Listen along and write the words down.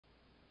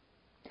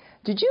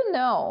Did you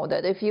know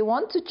that if you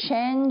want to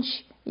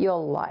change your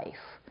life,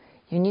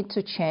 you need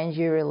to change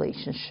your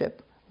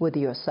relationship with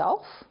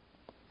yourself?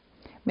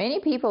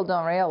 Many people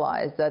don't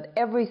realize that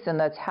everything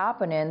that's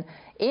happening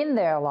in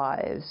their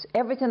lives,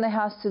 everything that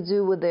has to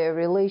do with their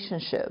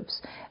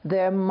relationships,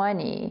 their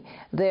money,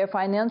 their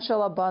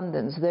financial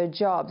abundance, their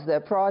jobs, their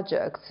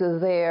projects,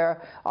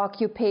 their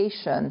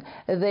occupation,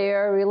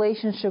 their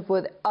relationship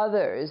with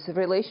others,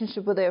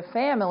 relationship with their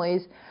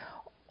families,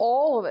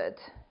 all of it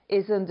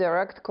is in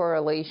direct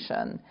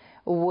correlation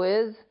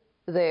with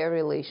their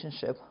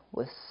relationship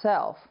with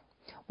self.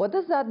 What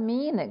does that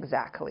mean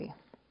exactly?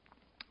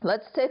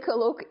 Let's take a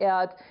look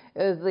at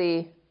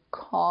the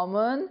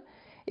common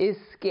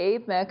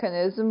escape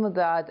mechanism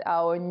that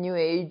our New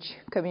Age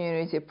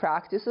community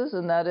practices,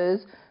 and that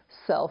is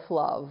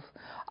self-love.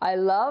 I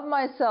love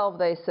myself,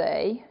 they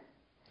say,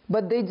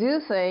 but they do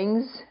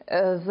things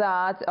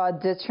that are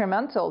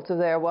detrimental to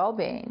their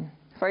well-being.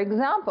 For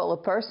example, a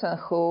person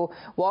who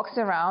walks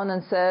around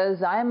and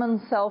says, I'm in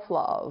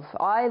self-love,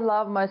 I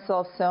love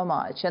myself so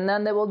much, and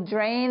then they will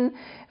drain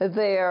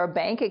their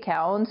bank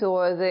account,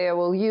 or they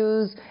will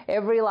use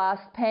every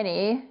last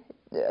penny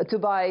to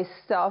buy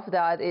stuff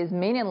that is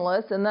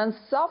meaningless and then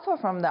suffer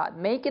from that,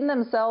 making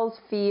themselves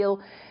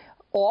feel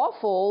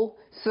awful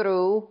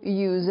through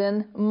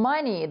using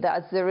money.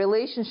 That's the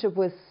relationship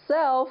with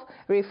self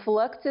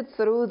reflected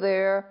through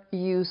their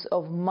use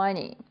of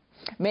money.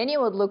 Many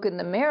would look in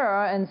the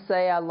mirror and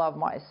say, I love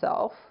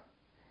myself.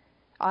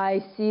 I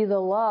see the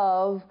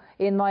love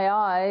in my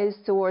eyes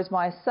towards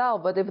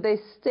myself. But if they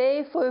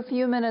stay for a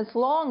few minutes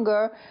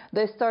longer,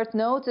 they start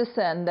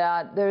noticing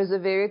that there's a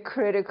very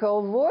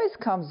critical voice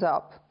comes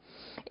up.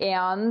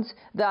 And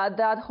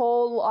that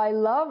whole I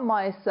love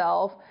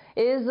myself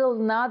is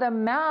not a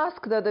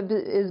mask that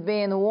is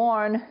being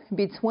worn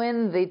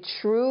between the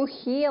true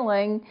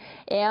healing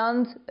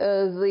and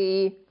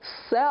the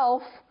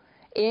self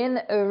in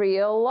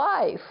real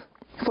life.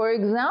 For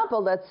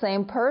example, that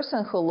same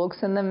person who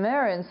looks in the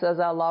mirror and says,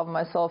 I love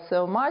myself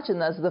so much, and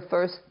that's the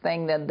first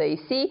thing that they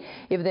see,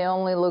 if they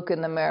only look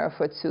in the mirror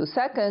for 2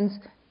 seconds,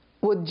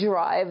 would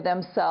drive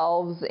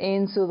themselves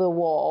into the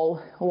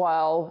wall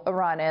while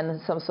running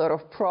some sort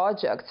of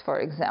project,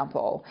 for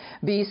example.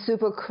 Be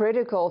super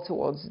critical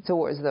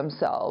towards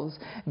themselves.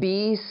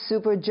 Be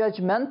super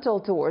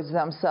judgmental towards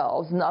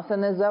themselves.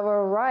 Nothing is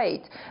ever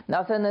right.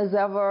 Nothing is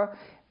ever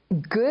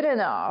good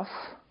enough.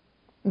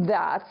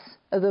 That's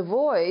the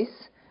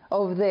voice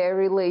of their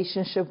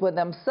relationship with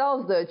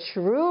themselves, their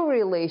true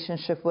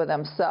relationship with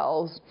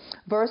themselves,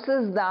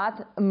 versus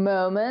that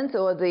moment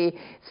or the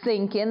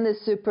thinking, the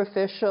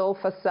superficial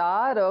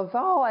facade of,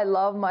 oh, I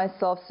love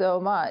myself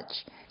so much.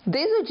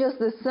 These are just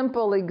the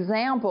simple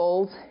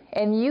examples,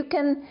 and you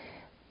can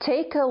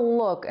take a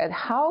look at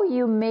how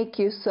you make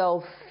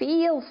yourself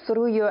feel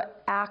through your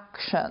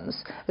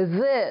actions.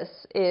 This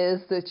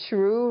is the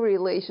true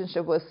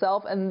relationship with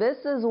self, and this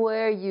is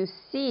where you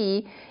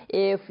see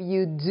if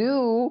you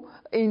do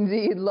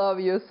indeed love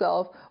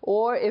yourself,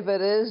 or if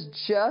it is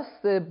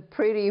just a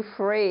pretty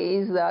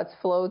phrase that's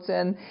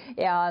floating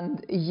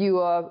and you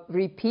are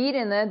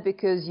repeating it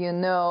because you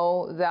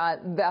know that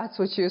that's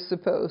what you're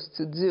supposed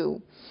to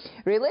do.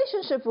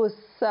 Relationship with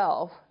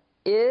self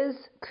is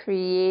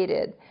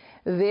created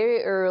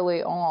very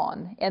early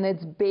on, and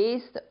it's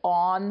based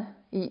on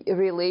a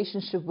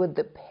relationship with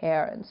the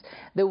parents.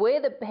 The way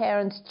the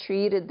parents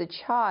treated the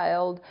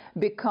child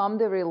become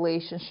the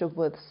relationship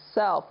with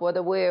self,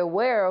 whether we're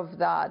aware of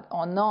that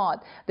or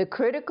not. The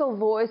critical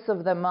voice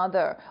of the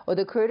mother or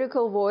the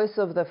critical voice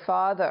of the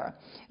father,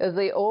 is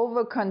the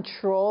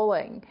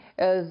over-controlling,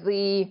 is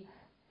the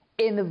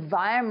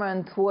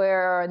environment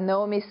where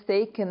no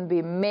mistake can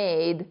be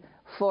made,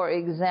 for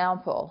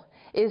example,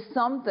 is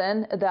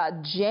something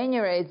that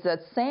generates that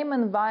same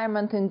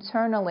environment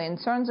internally and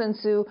turns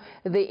into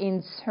the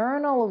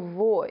internal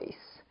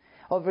voice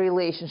of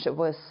relationship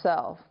with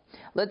self.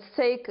 Let's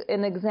take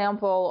an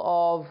example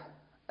of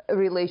a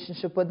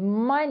relationship with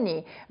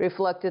money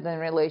reflected in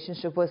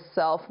relationship with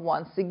self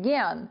once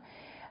again.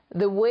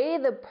 The way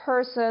the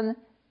person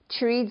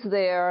treats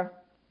their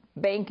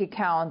bank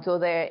account or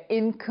their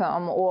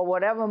income or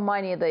whatever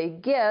money they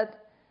get,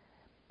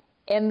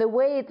 and the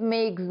way it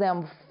makes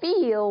them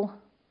feel,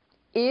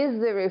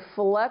 is the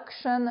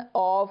reflection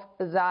of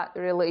that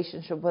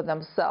relationship with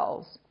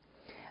themselves.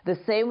 The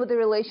same with the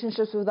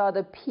relationships with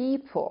other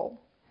people.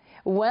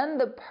 When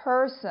the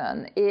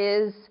person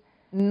is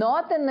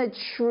not in a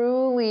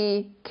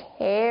truly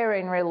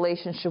caring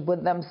relationship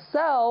with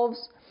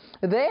themselves,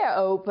 they're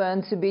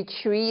open to be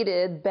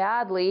treated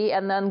badly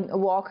and then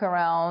walk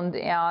around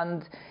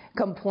and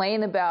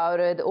complain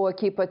about it or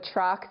keep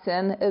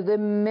attracting the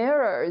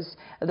mirrors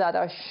that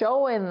are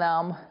showing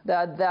them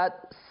that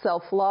that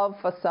self-love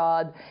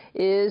facade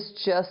is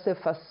just a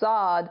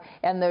facade,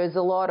 and there's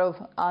a lot of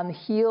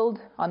unhealed,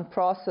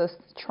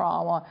 unprocessed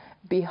trauma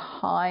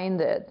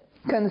behind it.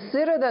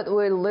 Consider that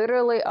we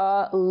literally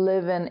are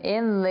living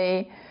in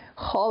the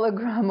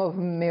hologram of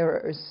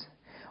mirrors.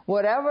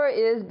 Whatever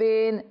is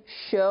being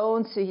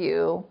shown to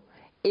you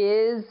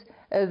is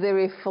the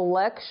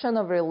reflection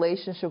of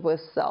relationship with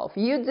self.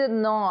 You did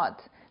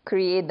not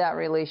create that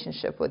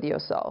relationship with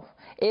yourself.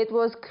 It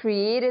was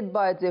created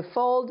by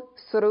default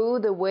through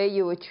the way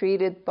you were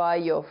treated by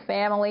your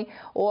family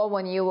or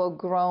when you were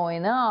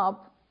growing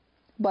up.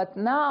 But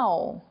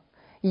now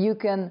you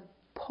can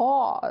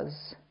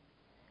pause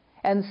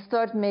and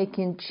start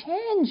making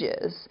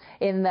changes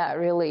in that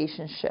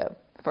relationship.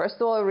 First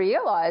of all,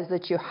 realize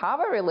that you have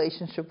a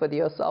relationship with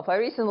yourself. I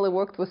recently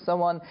worked with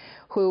someone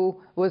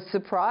who was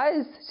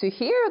surprised to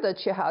hear that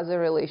she has a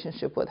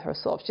relationship with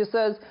herself. She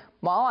says,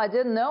 "Well, I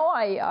didn't know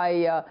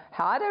I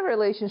had a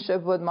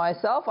relationship with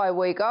myself. I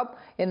wake up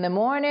in the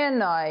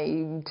morning,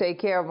 I take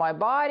care of my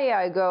body,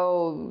 I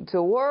go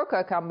to work,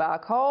 I come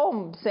back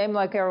home, same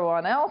like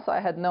everyone else. I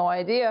had no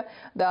idea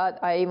that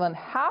I even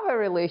have a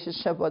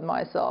relationship with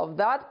myself."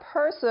 That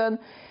person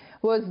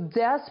was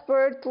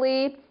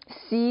desperately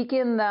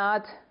seeking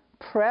that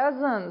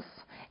presence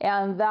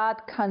and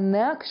that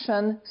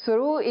connection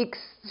through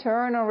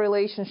external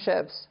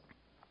relationships.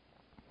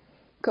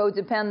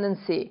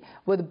 Codependency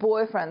with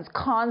boyfriends,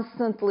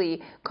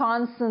 constantly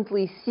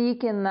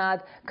seeking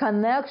that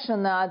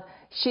connection that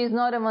she's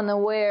not even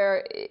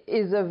aware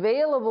is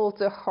available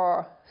to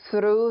her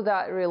through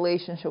that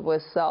relationship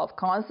with self.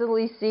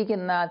 Constantly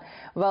seeking that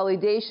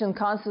validation,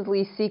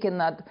 constantly seeking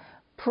that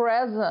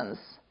presence.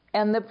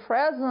 And the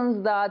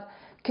presence that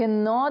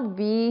cannot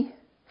be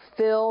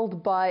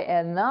filled by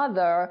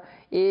another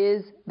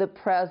is the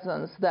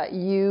presence that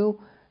you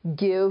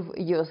give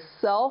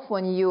yourself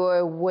when you are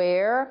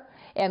aware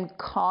and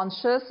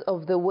conscious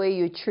of the way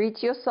you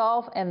treat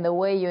yourself and the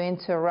way you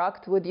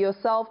interact with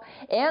yourself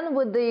and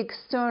with the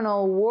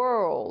external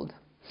world.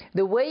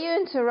 The way you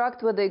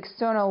interact with the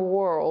external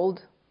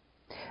world,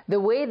 the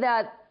way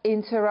that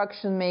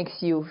interaction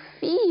makes you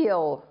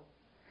feel,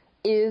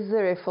 is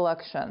a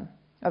reflection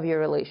of your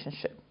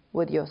relationship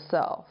with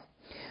yourself.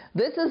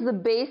 This is the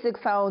basic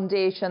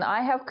foundation.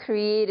 I have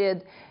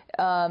created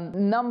a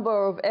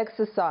number of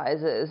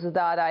exercises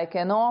that I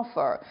can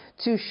offer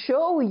to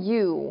show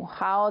you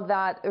how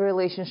that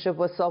relationship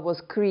with self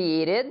was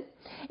created,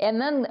 and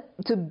then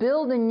to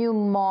build a new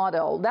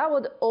model that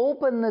would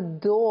open the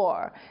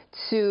door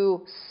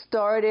to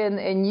starting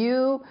a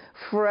new,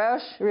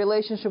 fresh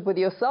relationship with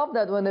yourself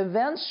that would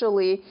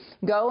eventually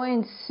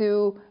going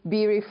to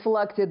be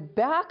reflected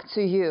back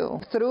to you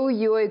through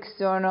your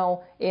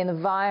external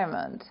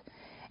environment.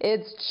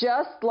 It's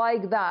just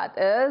like that.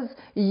 As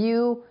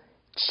you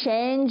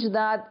change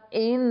that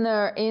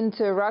inner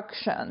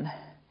interaction,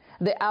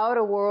 the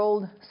outer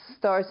world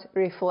starts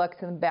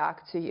reflecting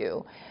back to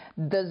you.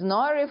 Does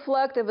not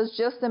reflect if it's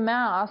just a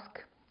mask,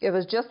 if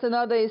it's just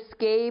another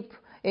escape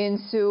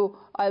into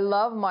I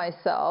love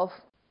myself.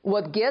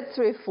 What gets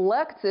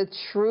reflected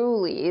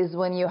truly is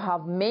when you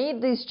have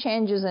made these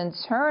changes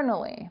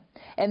internally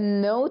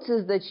and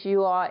notice that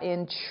you are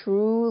in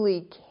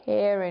truly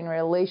caring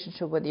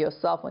relationship with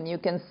yourself, when you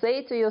can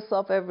say to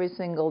yourself every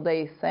single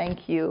day,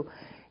 "Thank you,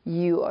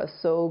 you are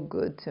so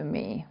good to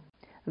me."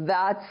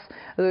 That's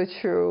the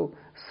true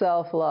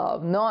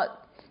self-love.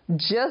 Not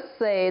just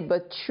say it,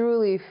 but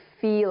truly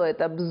feel it.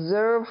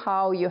 Observe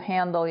how you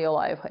handle your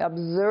life.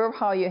 Observe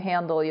how you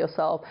handle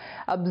yourself.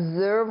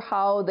 Observe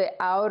how the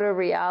outer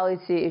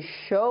reality is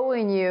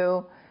showing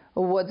you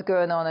what's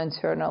going on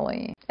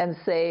internally. And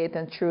say it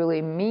and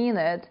truly mean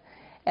it.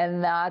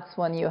 And that's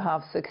when you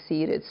have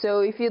succeeded.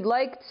 So if you'd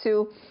like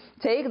to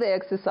take the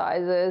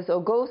exercises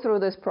or go through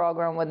this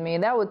program with me,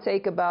 that would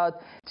take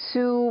about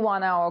 2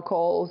 one-hour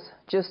calls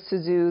just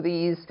to do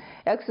these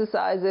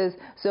exercises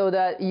so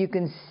that you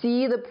can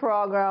see the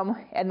program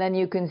and then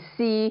you can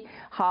see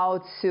how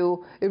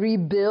to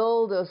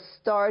rebuild or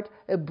start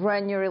a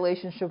brand new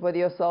relationship with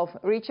yourself.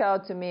 Reach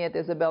out to me at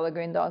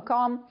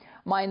IsabellaGreene.com.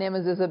 My name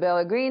is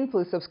Isabella Greene.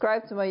 Please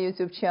subscribe to my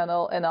YouTube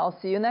channel and I'll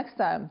see you next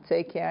time.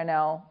 Take care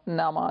now.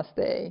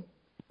 Namaste.